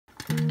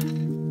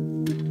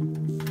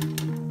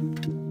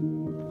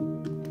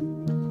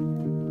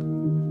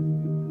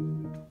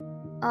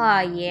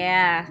Oh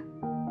yeah,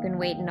 been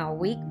waiting all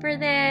week for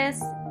this.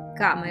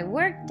 Got my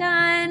work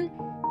done.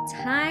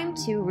 Time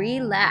to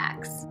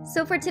relax.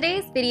 So for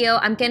today's video,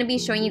 I'm gonna be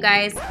showing you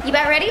guys. You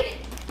about ready?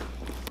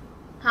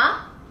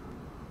 Huh?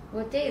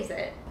 What day is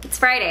it? It's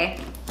Friday.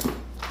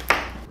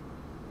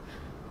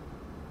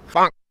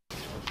 Funk.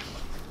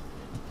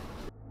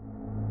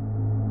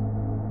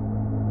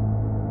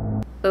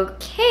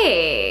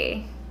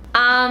 Okay.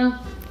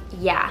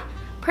 Yeah.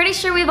 Pretty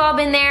sure we've all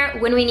been there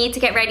when we need to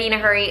get ready in a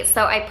hurry.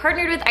 So I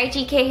partnered with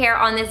IGK Hair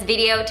on this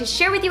video to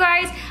share with you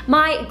guys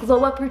my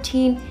glow up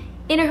routine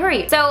in a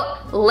hurry. So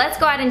let's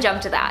go ahead and jump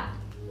to that.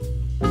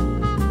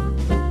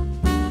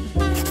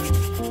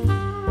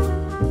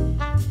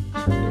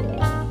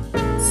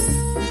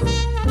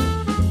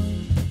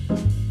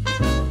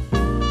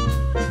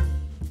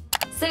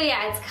 So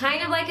yeah, it's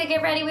kind of like a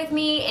get ready with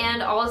me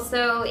and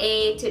also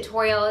a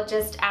tutorial,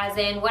 just as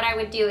in what I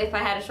would do if I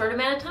had a short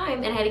amount of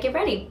time and I had to get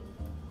ready,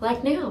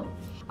 like now.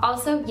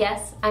 Also,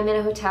 yes, I'm in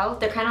a hotel.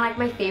 They're kind of like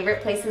my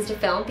favorite places to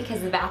film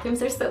because the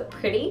bathrooms are so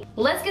pretty.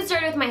 Let's get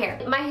started with my hair.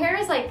 My hair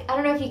is like, I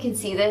don't know if you can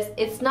see this,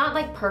 it's not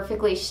like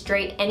perfectly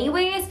straight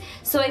anyways,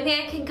 so I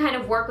think I can kind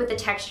of work with the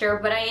texture,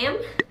 but I am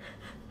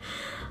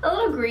a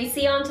little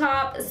greasy on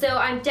top, so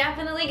I'm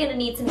definitely gonna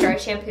need some dry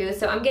shampoo.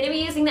 So I'm gonna be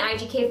using the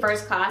IGK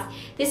First Class.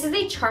 This is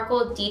a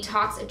charcoal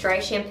detox dry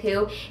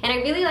shampoo, and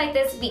I really like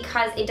this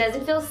because it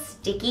doesn't feel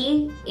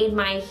sticky in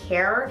my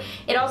hair.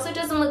 It also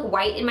doesn't look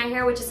white in my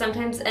hair, which is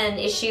sometimes an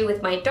issue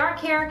with my dark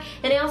hair,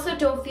 and I also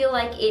don't feel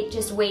like it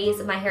just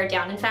weighs my hair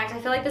down. In fact, I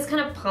feel like this kind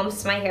of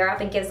pumps my hair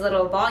up and gives a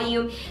little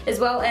volume,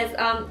 as well as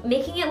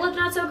making it look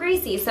not so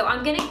greasy. So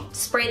I'm gonna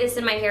spray this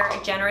in my hair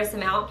a generous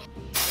amount.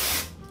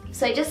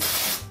 So I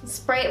just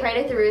spray it right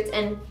at the roots.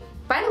 And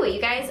by the way, you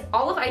guys,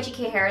 all of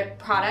IGK Hair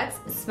products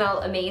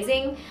smell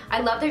amazing. I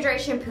love their dry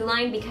shampoo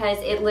line because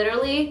it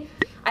literally,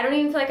 I don't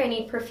even feel like I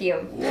need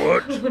perfume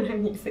when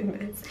I'm using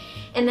this.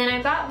 And then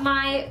I've got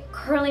my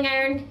curling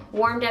iron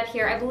warmed up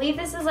here. I believe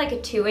this is like a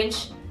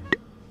 2-inch,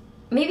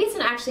 maybe it's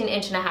actually an 1.5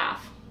 inches.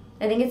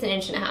 I think it's an 1.5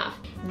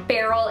 inches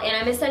barrel, and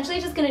I'm essentially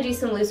just gonna do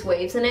some loose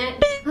waves in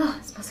it. Oh,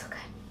 it smells so good.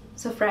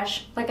 So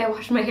fresh, like I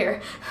washed my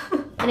hair.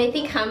 And I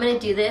think how I'm gonna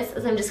do this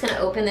is I'm just gonna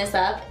open this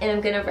up and I'm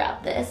gonna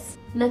wrap this.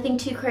 Nothing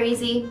too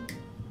crazy.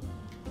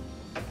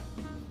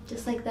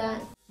 Just like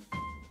that.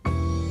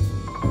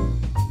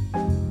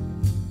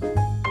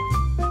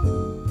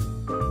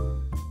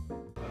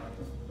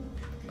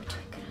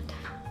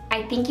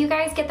 I think you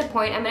guys get the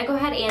point. I'm gonna go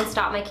ahead and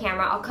stop my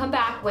camera. I'll come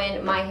back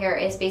when my hair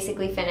is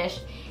basically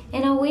finished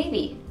and I'll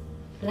wavy.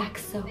 Like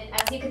so.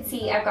 As you can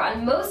see, I've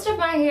gotten most of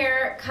my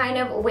hair kind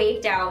of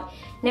waved out.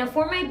 Now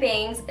for my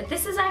bangs,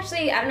 this is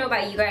actually, I don't know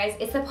about you guys,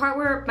 it's the part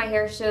where my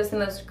hair shows the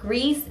most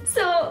grease.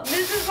 So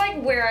this is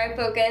like where I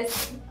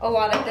focus a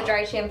lot of the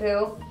dry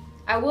shampoo.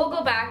 I will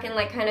go back and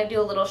like kind of do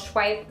a little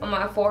swipe on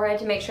my forehead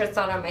to make sure it's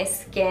not on my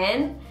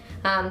skin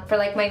for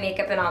like my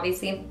makeup and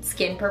obviously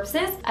skin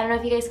purposes. I don't know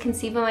if you guys can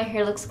see, but my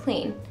hair looks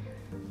clean.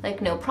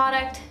 Like no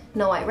product,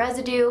 no white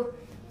residue,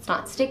 it's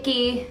not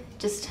sticky,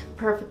 just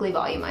perfectly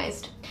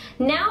volumized.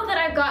 Now that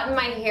I've gotten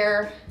my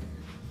hair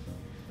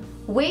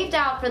waved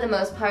out for the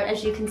most part,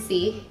 as you can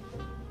see,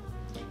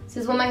 this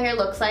is what my hair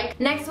looks like.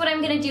 Next, what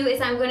I'm gonna do is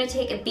I'm gonna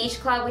take a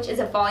Beach Club, which is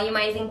a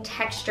volumizing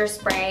texture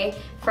spray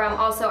from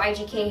also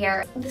IGK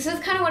Hair. This is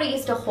kind of what I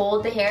used to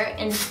hold the hair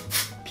and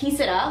piece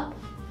it up.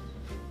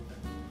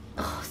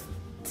 Oh,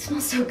 it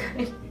smells so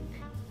good.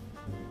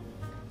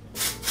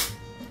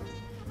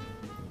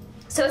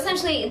 So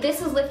essentially,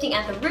 this is lifting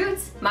at the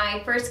roots,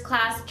 my First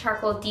Class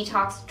Charcoal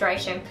Detox Dry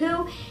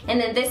Shampoo, and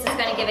then this is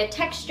gonna give it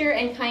texture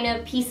and kind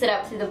of piece it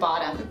up through the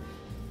bottom.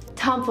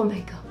 Time for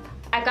makeup.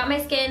 I've got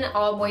my skin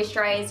all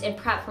moisturized and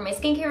prepped for my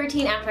skincare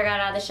routine after I got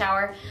out of the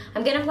shower.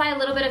 I'm gonna apply a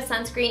little bit of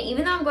sunscreen.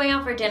 Even though I'm going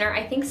out for dinner,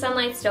 I think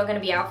sunlight's still gonna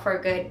be out for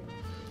a good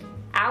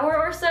hour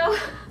or so.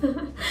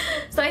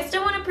 So I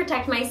still wanna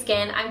protect my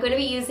skin. I'm gonna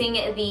be using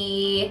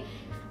the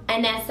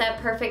Innisfree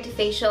Perfect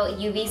Facial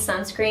UV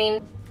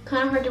Sunscreen.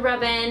 Kind of hard to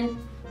rub in.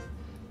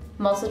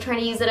 I'm also trying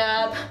to use it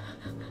up.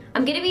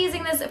 I'm gonna be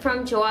using this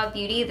from Joah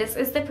Beauty. This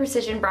is the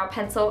Precision Brow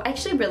Pencil. I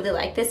actually really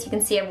like this. You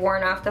can see I've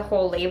worn off the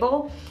whole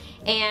label.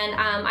 And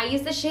I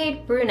use the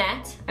shade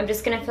Brunette. I'm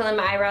just gonna fill in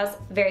my eyebrows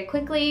very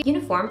quickly.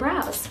 Uniform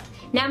brows.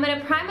 Now I'm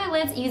gonna prime my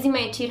lids using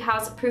my Etude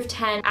House Proof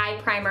 10 Eye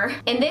Primer.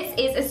 And this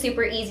is a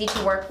super easy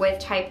to work with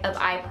type of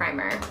eye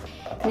primer.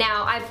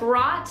 Now I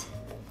brought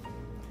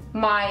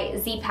my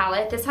Z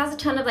palette. This has a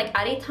ton of like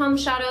Aritam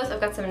shadows.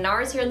 I've got some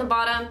NARS here in the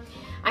bottom.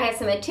 I have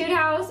some Etude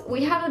House.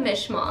 We have a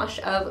mishmash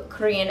of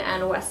Korean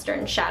and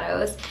Western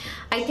shadows.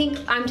 I think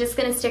I'm just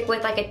gonna stick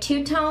with like a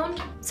two-tone.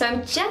 So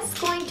I'm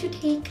just going to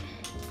take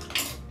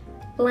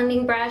a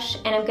blending brush,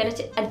 and I'm gonna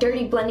take a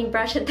dirty blending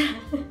brush at that.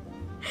 And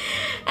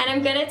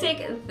I'm gonna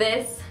take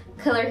this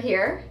color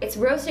here. It's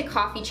Roasted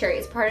Coffee Cherry.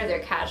 It's part of their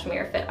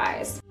Cashmere Fit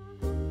Eyes.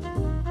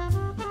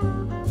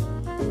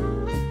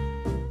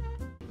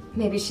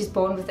 Maybe she's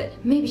born with it.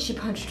 Maybe she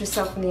punched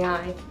herself in the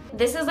eye.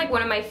 This is like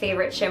one of my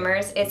favorite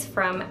shimmers. It's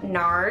from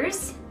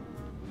NARS.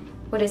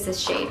 What is this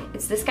shade?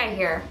 It's this guy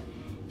here.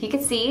 If you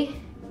can see,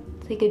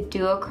 it's like a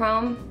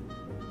duochrome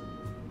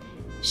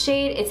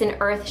shade. It's an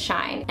Earth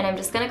Shine, and I'm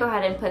just gonna go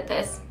ahead and put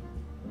this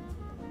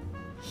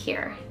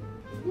here.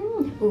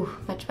 Ooh,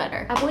 much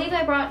better. I believe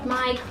I brought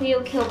my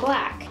Clio Kill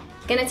Black.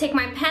 Gonna take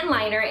my pen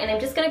liner, and I'm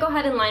just gonna go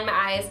ahead and line my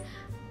eyes.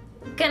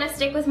 Gonna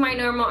stick with my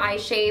normal eye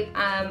shape.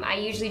 I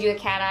usually do a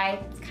cat eye.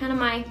 It's kind of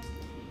my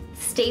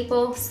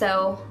staple,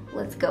 so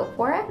let's go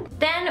for it.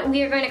 Then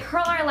we are going to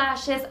curl our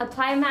lashes,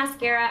 apply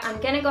mascara. I'm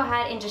gonna go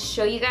ahead and just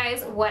show you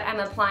guys what I'm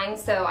applying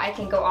so I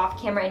can go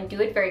off camera and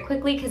do it very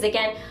quickly, because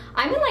again,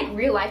 I'm in like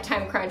real life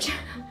time crunch.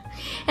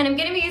 And I'm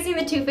gonna be using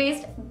the Too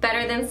Faced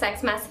Better Than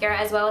Sex mascara,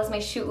 as well as my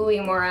Shu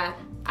Uemura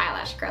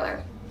eyelash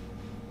curler.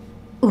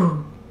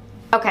 Ooh.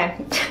 Okay.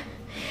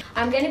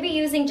 I'm gonna be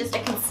using just a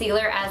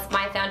concealer as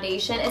my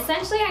foundation.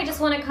 Essentially, I just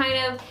wanna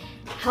kind of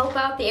help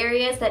out the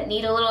areas that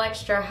need a little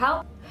extra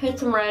help. Hit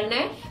some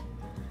redness,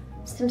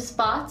 some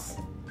spots,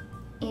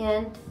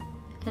 and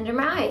under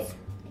my eyes.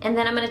 And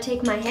then I'm gonna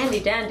take my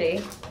handy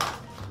dandy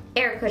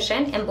air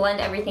cushion and blend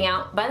everything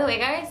out. By the way,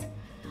 guys,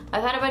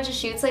 I've had a bunch of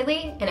shoots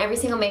lately, and every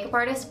single makeup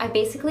artist, I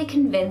basically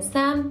convinced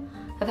them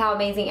of how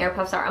amazing air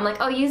puffs are. I'm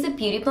like, oh, use a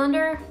beauty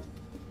blender?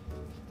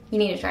 You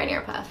need to try an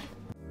air puff.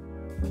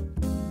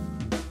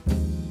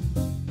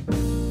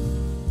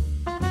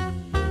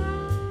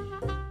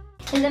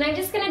 And then I'm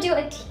just gonna do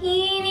a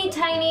teeny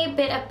tiny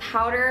bit of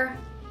powder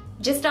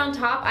just on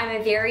top. I'm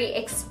a very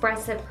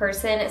expressive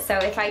person, so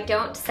if I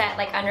don't set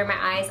like under my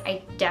eyes,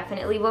 I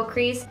definitely will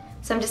crease.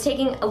 So I'm just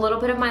taking a little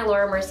bit of my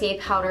Laura Mercier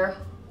powder,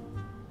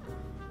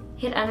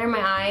 hit under my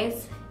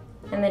eyes,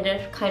 and then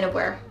just kind of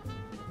where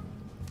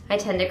I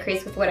tend to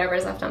crease with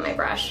whatever's left on my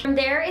brush. From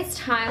there, it's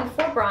time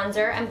for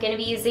bronzer. I'm gonna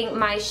be using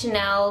my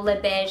Chanel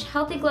Le Beige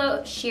Healthy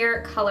Glow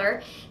Sheer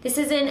Color. This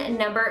is in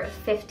number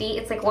 50.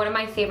 It's like one of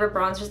my favorite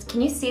bronzers.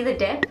 Can you see the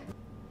dip?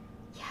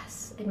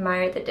 Yes,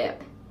 admire the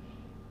dip.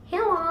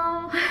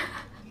 Hello.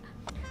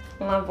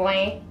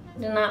 Lovely.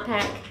 Did not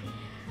pack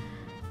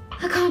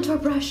a contour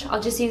brush.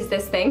 I'll just use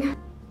this thing.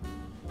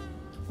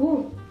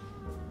 Ooh.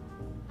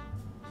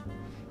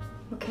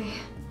 Okay.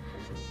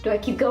 Do I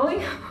keep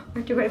going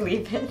or do I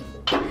leave it?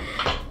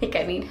 I think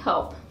I need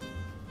help.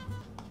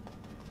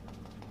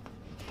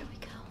 Here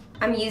we go.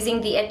 I'm using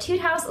the Etude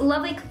House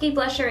Lovely Cookie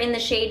Blusher in the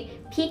shade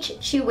Peach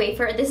Chew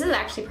Wafer. This is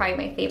actually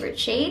probably my favorite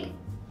shade.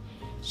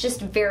 It's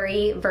just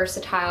very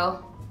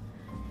versatile.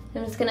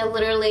 I'm just gonna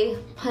literally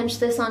punch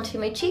this onto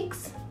my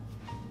cheeks.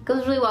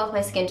 Goes really well with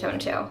my skin tone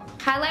too.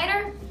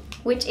 Highlighter,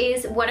 which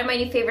is one of my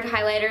new favorite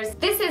highlighters.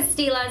 This is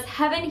Stila's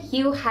Heaven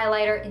Hue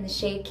Highlighter in the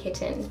shade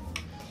Kitten.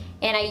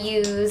 And I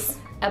use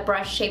a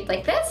brush shaped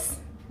like this.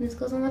 And this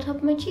goes on the top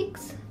of my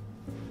cheeks.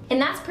 And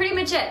that's pretty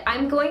much it.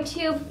 I'm going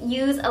to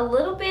use a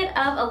little bit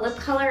of a lip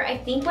color. I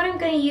think what I'm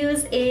gonna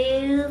use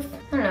is,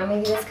 I don't know,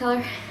 maybe this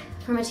color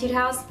from Etude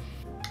House.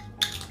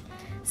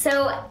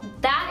 So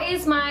that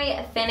is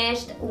my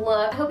finished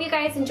look. I hope you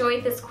guys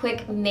enjoyed this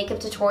quick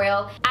makeup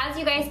tutorial. As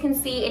you guys can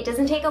see, it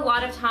doesn't take a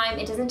lot of time.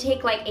 It doesn't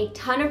take like a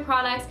ton of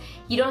products.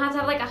 You don't have to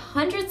have like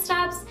 100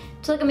 steps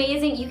to look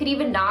amazing. You could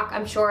even knock,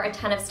 I'm sure, a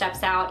ton of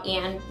steps out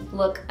and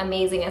look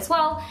amazing as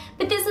well.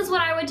 But this is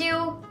what I would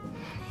do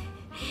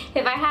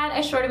if I had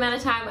a short amount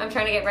of time. I'm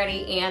trying to get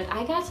ready and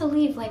I got to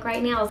leave like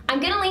right now.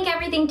 I'm gonna link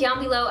everything down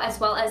below, as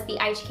well as the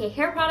IGK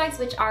hair products,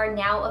 which are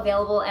now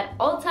available at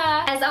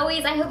Ulta. As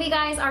always, I hope you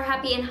guys are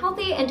happy and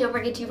healthy, and don't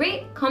forget to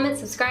rate, comment,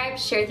 subscribe,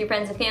 share with your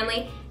friends and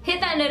family, hit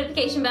that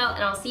notification bell,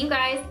 and I'll see you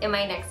guys in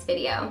my next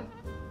video.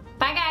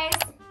 Bye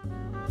guys!